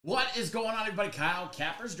What is going on, everybody? Kyle,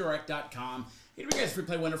 CappersDirect.com. Here we guys free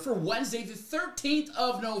play winner for Wednesday, the 13th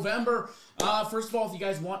of November. First of all, if you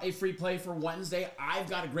guys want a free play for Wednesday, I've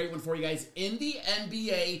got a great one for you guys in the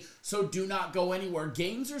NBA, so do not go anywhere.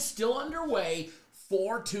 Games are still underway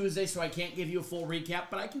for Tuesday, so I can't give you a full recap,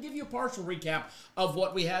 but I can give you a partial recap of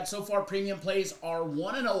what we had so far. Premium plays are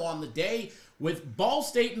 1-0 on the day, with Ball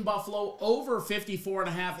State and Buffalo over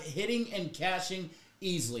 54.5, hitting and cashing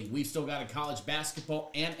easily. We've still got a college basketball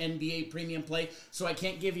and NBA premium play, so I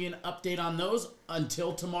can't give you an update on those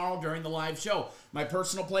until tomorrow during the live show. My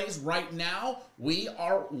personal plays right now, we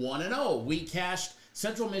are 1-0. We cashed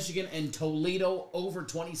Central Michigan and Toledo over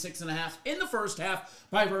 26.5 in the first half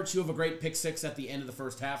by virtue of a great pick six at the end of the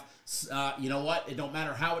first half. You know what? It don't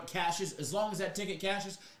matter how it cashes. As long as that ticket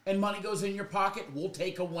cashes and money goes in your pocket, we'll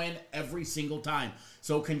take a win every single time.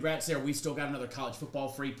 So congrats there. We still got another college football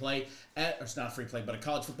free play. Or it's not a free play, but a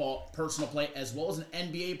college football personal play as well as an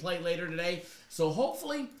NBA play later today. So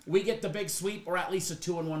hopefully we get the big sweep or at least a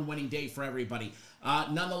 2-1 winning day for everybody.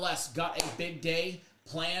 Nonetheless, got a big day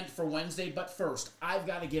planned for Wednesday, but first, I've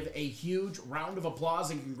got to give a huge round of applause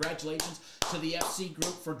and congratulations to the FC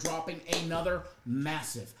group for dropping another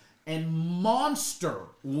massive and monster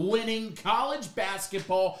winning college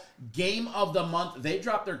basketball game of the month. They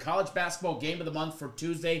dropped their college basketball game of the month for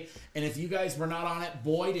Tuesday, and if you guys were not on it,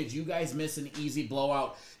 boy, did you guys miss an easy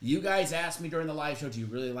blowout. You guys asked me during the live show, do you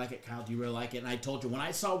really like it, Kyle? Do you really like it? And I told you, when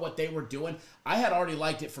I saw what they were doing, I had already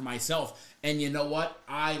liked it for myself, and you know what?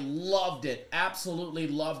 I loved it. Absolutely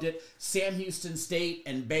loved it. Sam Houston State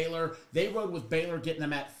and Baylor, they rode with Baylor, getting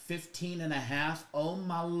them at 15.5. Oh,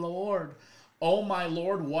 my Lord. Oh, my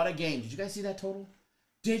Lord, what a game. Did you guys see that total?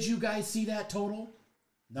 Did you guys see that total?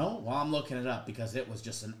 No? Well, I'm looking it up because it was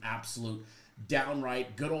just an absolute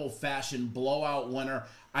downright good old-fashioned blowout winner.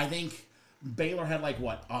 I think Baylor had like,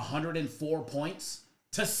 what, 104 points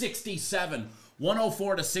to 67.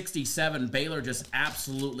 104 to 67. Baylor just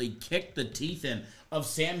absolutely kicked the teeth in of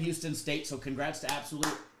Sam Houston State. So congrats to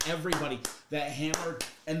absolutely everybody that hammered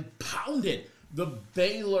and pounded the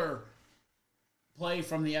Baylor play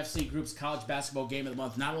from the FC Group's college basketball game of the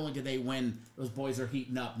month. Not only did they win, those boys are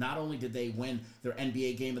heating up. Not only did they win their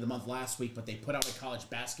NBA game of the month last week, but they put out a college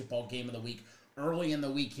basketball game of the week early in the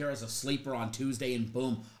week here as a sleeper on Tuesday, and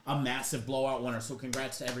boom, a massive blowout winner. So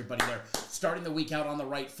congrats to everybody there. Starting the week out on the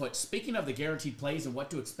right foot. Speaking of the guaranteed plays and what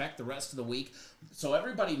to expect the rest of the week, so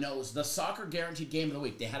everybody knows the soccer guaranteed game of the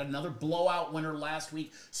week. They had another blowout winner last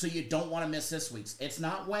week, so you don't want to miss this week's. It's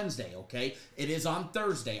not Wednesday, okay? It is on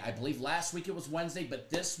Thursday. I believe last week it was Wednesday, but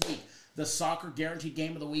this week, the soccer guaranteed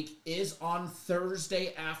game of the week is on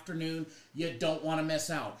Thursday afternoon. You don't want to miss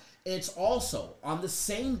out. It's also on the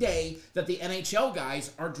same day that the NHL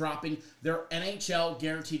guys are dropping their NHL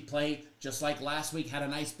guaranteed play, just like last week. Had a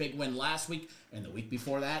nice big win last week, and the week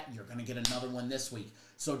before that, you're going to get another one this week.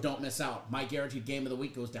 So don't miss out. My guaranteed game of the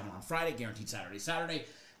week goes down on Friday, guaranteed Saturday,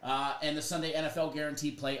 and the Sunday NFL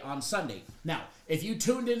guaranteed play on Sunday. Now, if you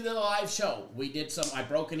tuned into the live show, I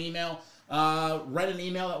broke an email, read an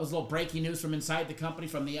email that was a little breaking news from inside the company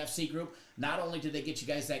from the FC Group. Not only did they get you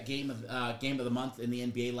guys that game of the month in the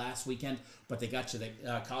NBA last weekend, but they got you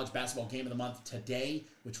the college basketball game of the month today,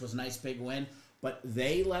 which was a nice big win. But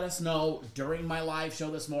they let us know during my live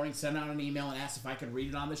show this morning, sent out an email and asked if I could read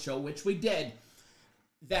it on the show, which we did,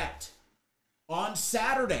 that on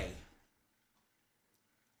Saturday,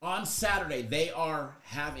 they are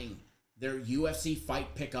having their UFC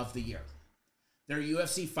fight pick of the year. Their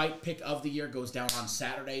UFC fight pick of the year goes down on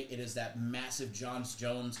Saturday. It is that massive John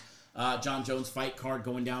Jones fight card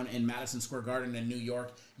going down in Madison Square Garden in New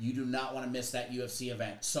York. You do not want to miss that UFC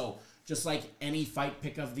event. So just like any fight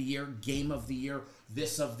pick of the year, game of the year,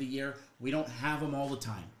 this of the year, we don't have them all the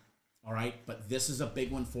time. All right, but this is a big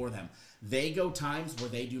one for them. They go times where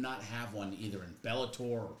they do not have one, either in Bellator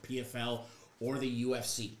or PFL or the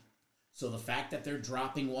UFC. So the fact that they're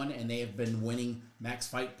dropping one and they have been winning max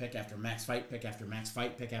fight pick after max fight pick after max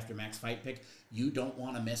fight pick after max fight pick, you don't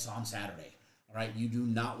want to miss on Saturday. All right, you do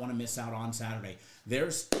not want to miss out on Saturday.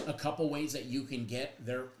 There's a couple ways that you can get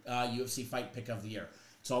their UFC fight pick of the year.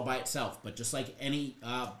 It's all by itself, but just like any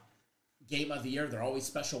game of the year, they're always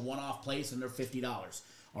special one-off plays, and they're $50.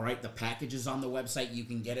 All right, the package is on the website. You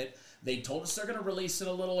can get it. They told us they're going to release it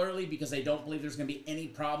a little early because they don't believe there's going to be any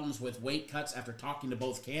problems with weight cuts after talking to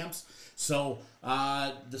both camps. So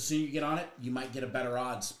the sooner you get on it, you might get a better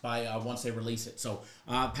odds by once they release it. So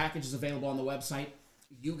package is available on the website.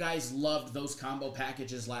 You guys loved those combo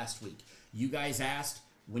packages last week. You guys asked,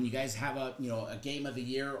 when you guys have a game of the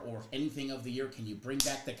year or anything of the year, can you bring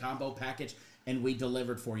back the combo package? And we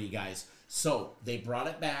delivered for you guys. So they brought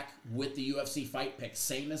it back with the UFC fight pick,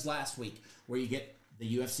 same as last week, where you get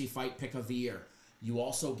the UFC fight pick of the year. You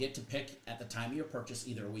also get to pick at the time of your purchase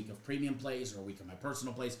either a week of premium plays or a week of my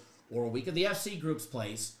personal plays or a week of the FC Group's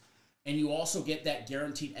plays. And you also get that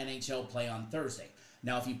guaranteed NHL play on Thursday.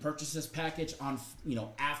 Now, if you purchase this package on,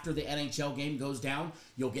 after the NHL game goes down,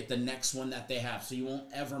 you'll get the next one that they have. So you won't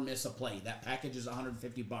ever miss a play. That package is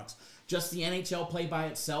 $150. Just the NHL play by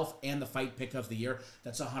itself and the fight pick of the year,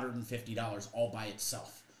 that's $150 all by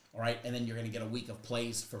itself. All right, and then you're going to get a week of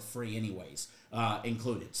plays for free anyways,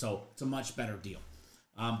 included. So it's a much better deal.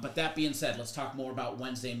 But that being said, let's talk more about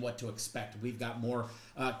Wednesday and what to expect. We've got more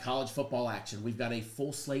college football action. We've got a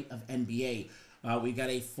full slate of NBA. We've got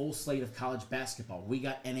a full slate of college basketball. We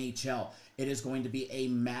got NHL. It is going to be a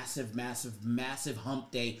massive, massive, massive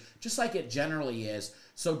hump day, just like it generally is.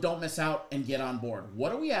 So don't miss out and get on board.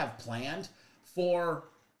 What do we have planned for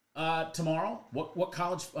tomorrow? What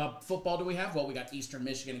college football do we have? Well, we got Eastern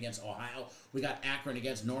Michigan against Ohio. We got Akron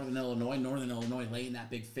against Northern Illinois. Northern Illinois laying that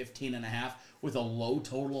big 15.5 with a low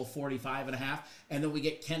total of 45.5. And then we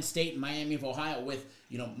get Kent State and Miami of Ohio with,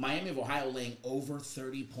 Miami of Ohio laying over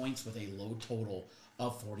 30 points with a low total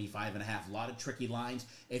of 45.5. A lot of tricky lines.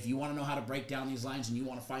 If you want to know how to break down these lines and you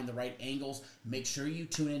want to find the right angles, make sure you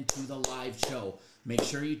tune into the live show. Make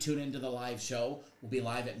sure you tune into the live show. We'll be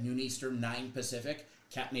live at noon Eastern, 9 Pacific.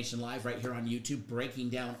 Cap Nation Live right here on YouTube, breaking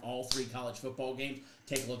down all 3 college football games.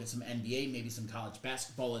 Take a look at some NBA, maybe some college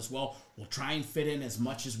basketball as well. We'll try and fit in as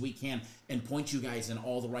much as we can and point you guys in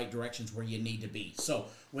all the right directions where you need to be. So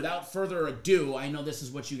without further ado, I know this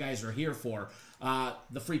is what you guys are here for.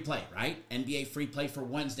 The free play, right? NBA free play for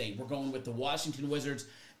Wednesday. We're going with the Washington Wizards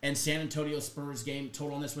and San Antonio Spurs game.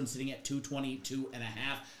 Total on this one sitting at 222.5.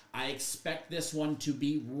 I expect this one to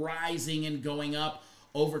be rising and going up.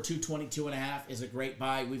 Over 222.5 is a great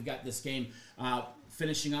buy. We've got this game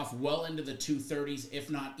finishing off well into the 230s, if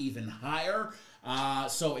not even higher.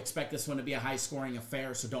 So expect this one to be a high-scoring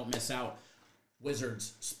affair, so don't miss out.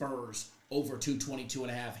 Wizards, Spurs, over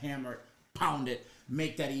 222.5. Hammer it, pound it,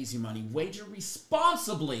 make that easy money. Wager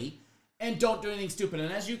responsibly, and don't do anything stupid.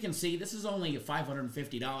 And as you can see, this is only a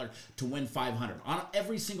 $550 to win $500. On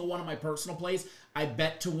every single one of my personal plays, I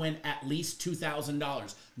bet to win at least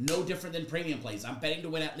 $2,000. No different than premium plays. I'm betting to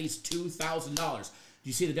win at least $2,000. Do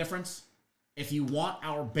you see the difference? If you want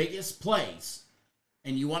our biggest plays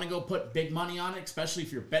and you want to go put big money on it, especially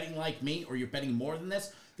if you're betting like me or you're betting more than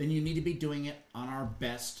this, then you need to be doing it on our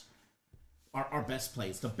best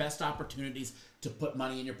plays, the best opportunities to put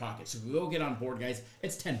money in your pocket. So go get on board, guys.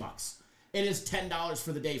 It's $10. It is $10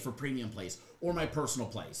 for the day for premium plays or my personal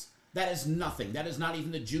plays. That is nothing. That is not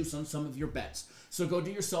even the juice on some of your bets. So go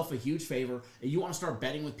do yourself a huge favor. If you want to start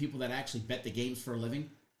betting with people that actually bet the games for a living,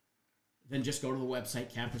 then just go to the website,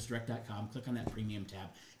 cappersdirect.com, click on that premium tab,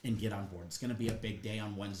 and get on board. It's going to be a big day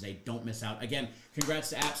on Wednesday. Don't miss out. Again,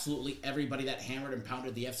 congrats to absolutely everybody that hammered and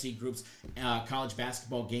pounded the FC Group's college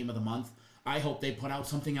basketball game of the month. I hope they put out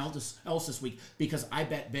something else this week because I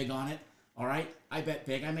bet big on it. All right? I bet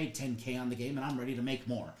big. I made $10K on the game, and I'm ready to make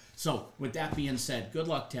more. So, with that being said, good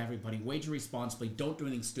luck to everybody. Wager responsibly. Don't do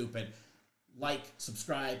anything stupid. Like,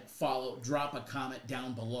 subscribe, follow, drop a comment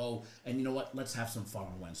down below. And you know what? Let's have some fun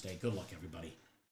on Wednesday. Good luck, everybody.